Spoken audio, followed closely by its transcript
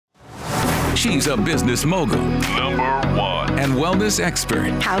She's a business mogul, #1, and wellness expert.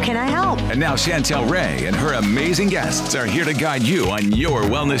 How can I help? And now Chantel Ray and her amazing guests are here to guide you on your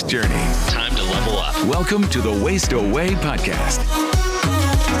wellness journey. Time to level up. Welcome to the Waste Away podcast.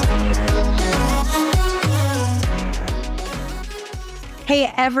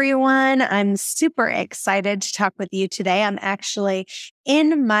 Hey everyone, I'm super excited to talk with you today. I'm actually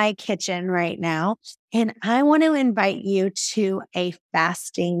in my kitchen right now, and I want to invite you to a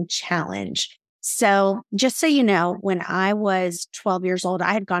fasting challenge. So just so you know, when I was 12 years old,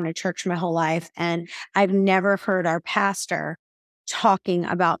 I had gone to church my whole life, and I've never heard our pastor talking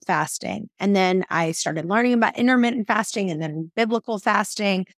about fasting. And then I started learning about intermittent fasting and then biblical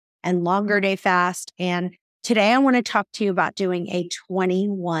fasting and longer day fast. And today, I want to talk to you about doing a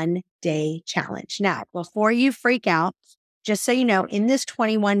 21-day challenge. Now, before you freak out, just so you know, in this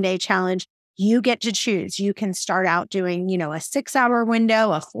 21-day challenge, you get to choose. You can start out doing, a 6-hour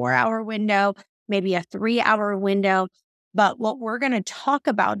window, a 4-hour window, maybe a 3-hour window. But what we're going to talk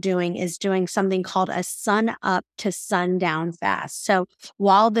about doing is doing something called a sun up to sundown fast. So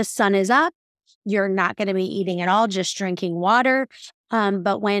while the sun is up, you're not going to be eating at all, just drinking water.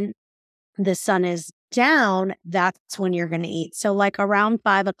 But when the sun is down, that's when you're going to eat. So like around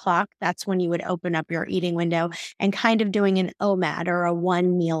 5 o'clock, that's when you would open up your eating window and kind of doing an OMAD or a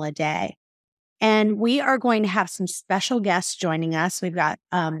 1 meal a day. And we are going to have some special guests joining us. We've got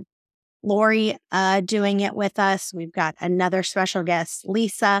Lori doing it with us. We've got another special guest,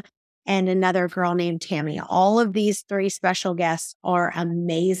 Lisa, and another girl named Tammy. All of these 3 special guests are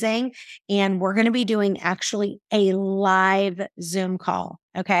amazing. And we're going to be doing actually a live Zoom call.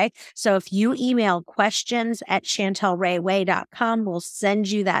 Okay. So if you email questions@chantelrayway.com, we'll send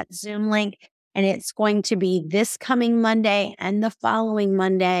you that Zoom link. And it's going to be this coming Monday and the following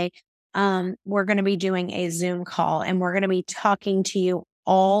Monday. We're going to be doing a Zoom call, and we're going to be talking to you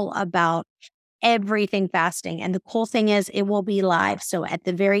all about everything fasting. And the cool thing is it will be live. So at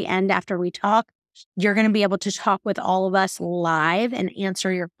the very end, after we talk, you're going to be able to talk with all of us live and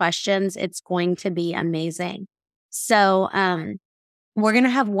answer your questions. It's going to be amazing. So we're going to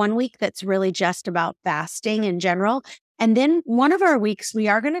have 1 week that's really just about fasting in general. And then one of our weeks, we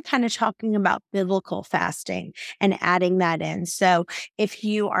are going to kind of talking about biblical fasting and adding that in. So if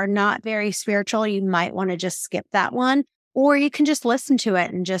you are not very spiritual, you might want to just skip that one. Or you can just listen to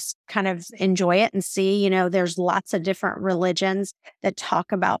it and just kind of enjoy it and see, there's lots of different religions that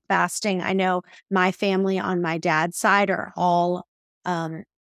talk about fasting. I know my family on my dad's side are all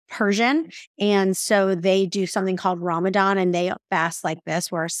Persian. And so they do something called Ramadan, and they fast like this,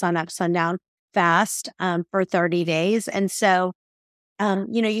 where sun up, sundown fast for 30 days. And so,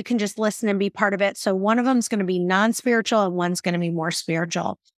 you can just listen and be part of it. So one of them is going to be non-spiritual and one's going to be more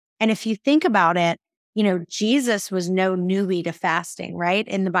spiritual. And if you think about it, Jesus was no newbie to fasting, right?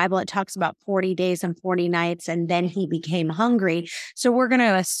 In the Bible, it talks about 40 days and 40 nights, and then he became hungry. So we're going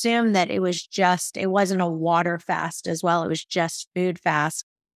to assume that it wasn't a water fast as well. It was just food fast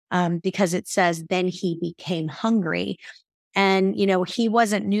because it says, then he became hungry. And, he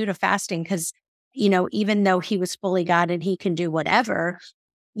wasn't new to fasting because, even though he was fully God and he can do whatever,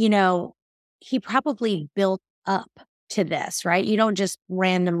 he probably built up to this, right? You don't just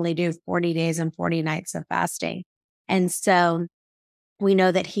randomly do 40 days and 40 nights of fasting. And so we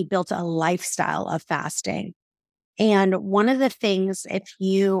know that he built a lifestyle of fasting. And one of the things, if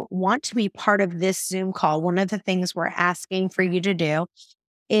you want to be part of this Zoom call, one of the things we're asking for you to do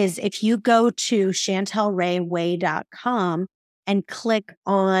is if you go to chantelrayway.com and click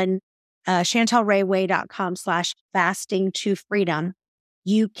on chantelrayway.com/fasting to freedom,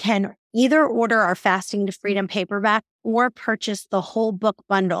 you can either order our Fasting to Freedom paperback or purchase the whole book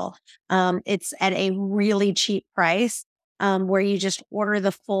bundle. It's at a really cheap price where you just order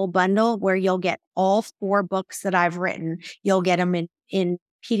the full bundle, where you'll get all 4 books that I've written. You'll get them in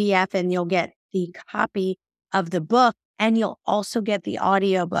PDF, and you'll get the copy of the book, and you'll also get the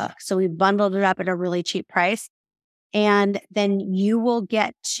audiobook. So we bundled it up at a really cheap price. And then you will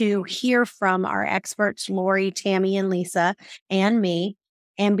get to hear from our experts, Lori, Tammy, and Lisa, and me,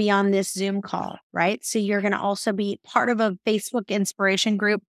 and be on this Zoom call, right? So you're going to also be part of a Facebook inspiration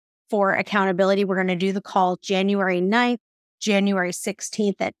group for accountability. We're going to do the call January 9th, January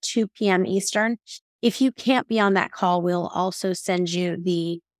 16th at 2 p.m. Eastern. If you can't be on that call, we'll also send you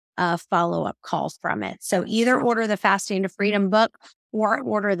the follow-up call from it. So either order the Fasting to Freedom book or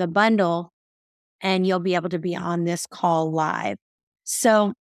order the bundle, and you'll be able to be on this call live.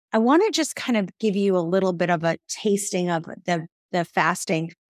 So I want to just kind of give you a little bit of a tasting of the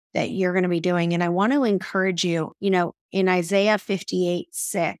fasting that you're going to be doing. And I want to encourage you, in Isaiah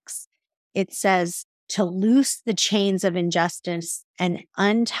 58:6, it says, to loose the chains of injustice and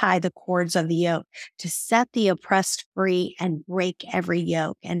untie the cords of the yoke, to set the oppressed free and break every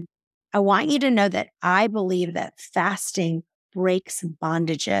yoke. And I want you to know that I believe that fasting breaks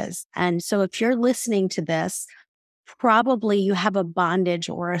bondages. And so if you're listening to this, probably you have a bondage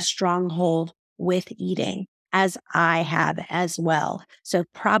or a stronghold with eating, as I have as well. So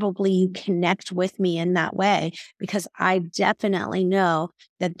probably you connect with me in that way, because I definitely know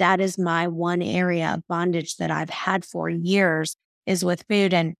that that is my one area of bondage that I've had for years is with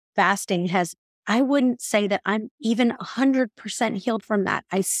food, and fasting has, I wouldn't say that I'm even 100% healed from that.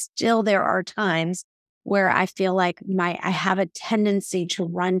 There are times where I feel like I have a tendency to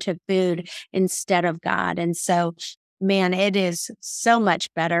run to food instead of God. And so, man, it is so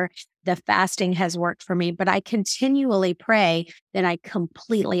much better. The fasting has worked for me, but I continually pray that I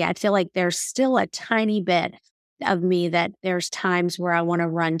feel like there's still a tiny bit of me that there's times where I want to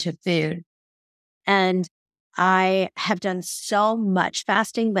run to food. And I have done so much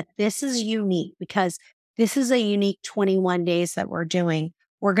fasting, but this is unique because this is a unique 21 days that we're doing.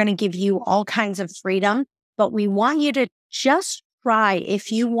 We're going to give you all kinds of freedom, but we want you to just try,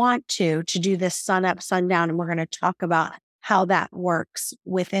 if you want to do this sun up, sundown. And we're going to talk about how that works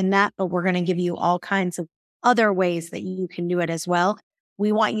within that, but we're going to give you all kinds of other ways that you can do it as well.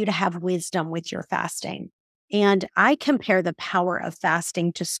 We want you to have wisdom with your fasting. And I compare the power of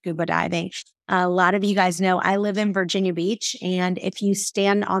fasting to scuba diving. A lot of you guys know I live in Virginia Beach. And if you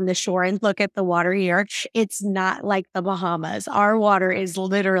stand on the shore and look at the water here, it's not like the Bahamas. Our water is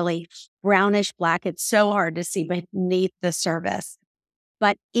literally brownish black. It's so hard to see beneath the surface.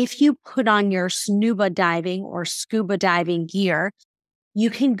 But if you put on your scuba diving gear, you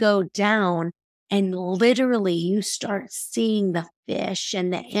can go down and literally you start seeing the fish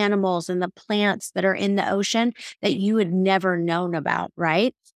and the animals and the plants that are in the ocean that you had never known about,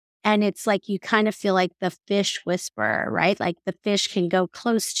 right? And it's like you kind of feel like the fish whisperer, right? Like the fish can go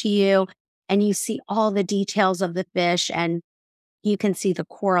close to you and you see all the details of the fish, and you can see the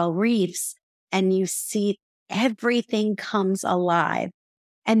coral reefs, and you see everything comes alive.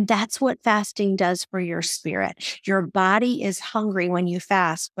 And that's what fasting does for your spirit. Your body is hungry when you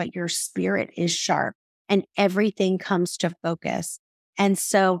fast, but your spirit is sharp and everything comes to focus. And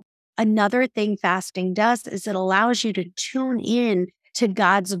so another thing fasting does is it allows you to tune in to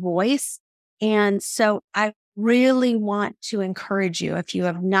God's voice. And so I really want to encourage you, if you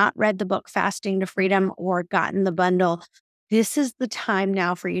have not read the book Fasting to Freedom or gotten the bundle, this is the time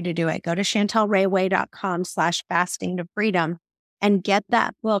now for you to do it. Go to chantelrayway.com/fasting to freedom and get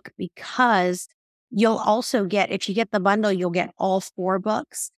that book, because you'll also get, if you get the bundle, you'll get all 4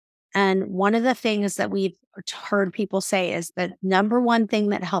 books. And one of the things that we've heard people say is the number one thing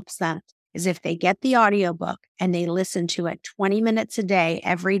that helps them is if they get the audiobook and they listen to it 20 minutes a day,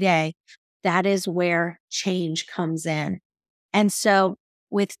 every day, that is where change comes in. And so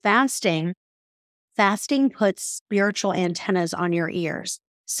with fasting puts spiritual antennas on your ears.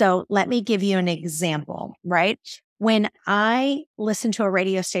 So let me give you an example, right? When I listen to a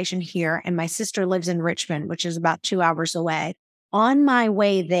radio station here, and my sister lives in Richmond, which is about 2 hours away, on my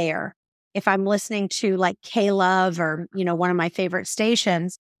way there, if I'm listening to like K-Love or, one of my favorite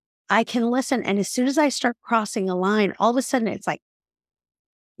stations, I can listen. And as soon as I start crossing a line, all of a sudden it's like,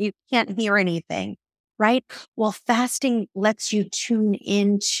 you can't hear anything, right? Well, fasting lets you tune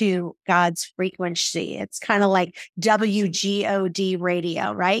into God's frequency. It's kind of like WGOD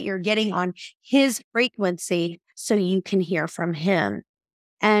radio, right? You're getting on his frequency so you can hear from him.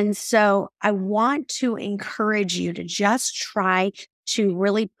 And so I want to encourage you to just try to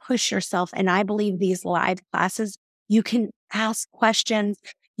really push yourself. And I believe these live classes, you can ask questions.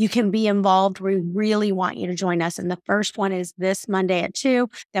 You can be involved. We really want you to join us. And the first one is this Monday at 2.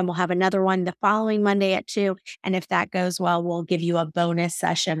 Then we'll have another one the following Monday at 2. And if that goes well, we'll give you a bonus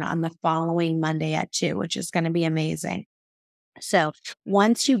session on the following Monday at 2, which is going to be amazing. So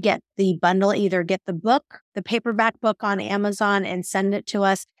once you get the bundle, either get the book, the paperback book on Amazon, and send it to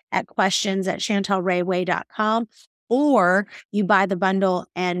us at questions@chantelrayway.com, or you buy the bundle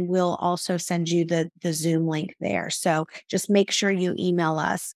and we'll also send you the Zoom link there. So just make sure you email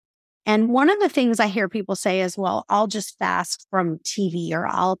us. And one of the things I hear people say is, well, I'll just fast from TV, or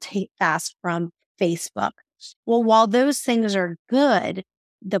I'll fast from Facebook. Well, while those things are good,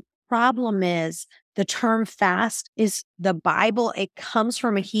 the problem is the term fast is the Bible. It comes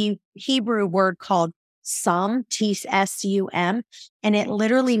from a Hebrew word called sum, Tsum, and it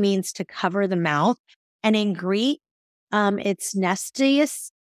literally means to cover the mouth. And in Greek, it's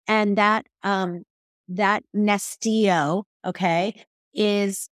nestius, and that nestio, okay,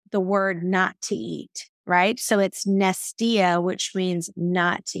 is the word not to eat. right? So it's Nestia, which means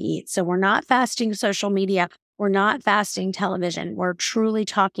not to eat. So we're not fasting social media. We're not fasting television. We're truly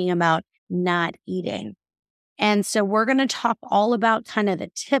talking about not eating. And so we're going to talk all about kind of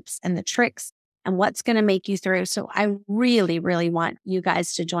the tips and the tricks and what's going to make you through. So I really, really want you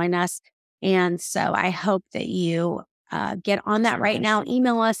guys to join us. And so I hope that you get on that right now.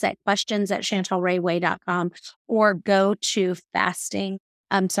 Email us at questions@chantelrayway.com or go to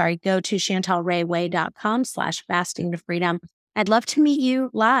chantelrayway.com/fasting to freedom. I'd love to meet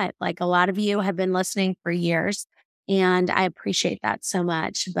you live. Like a lot of you have been listening for years. And I appreciate that so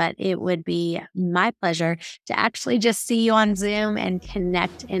much, but it would be my pleasure to actually just see you on Zoom and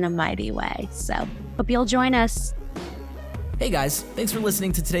connect in a mighty way. So hope you'll join us. Hey guys, thanks for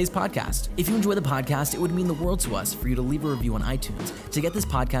listening to today's podcast. If you enjoy the podcast, it would mean the world to us for you to leave a review on iTunes to get this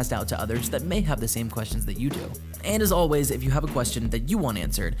podcast out to others that may have the same questions that you do. And as always, if you have a question that you want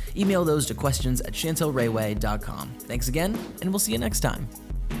answered, email those to questions@chantelrayway.com. Thanks again, and we'll see you next time.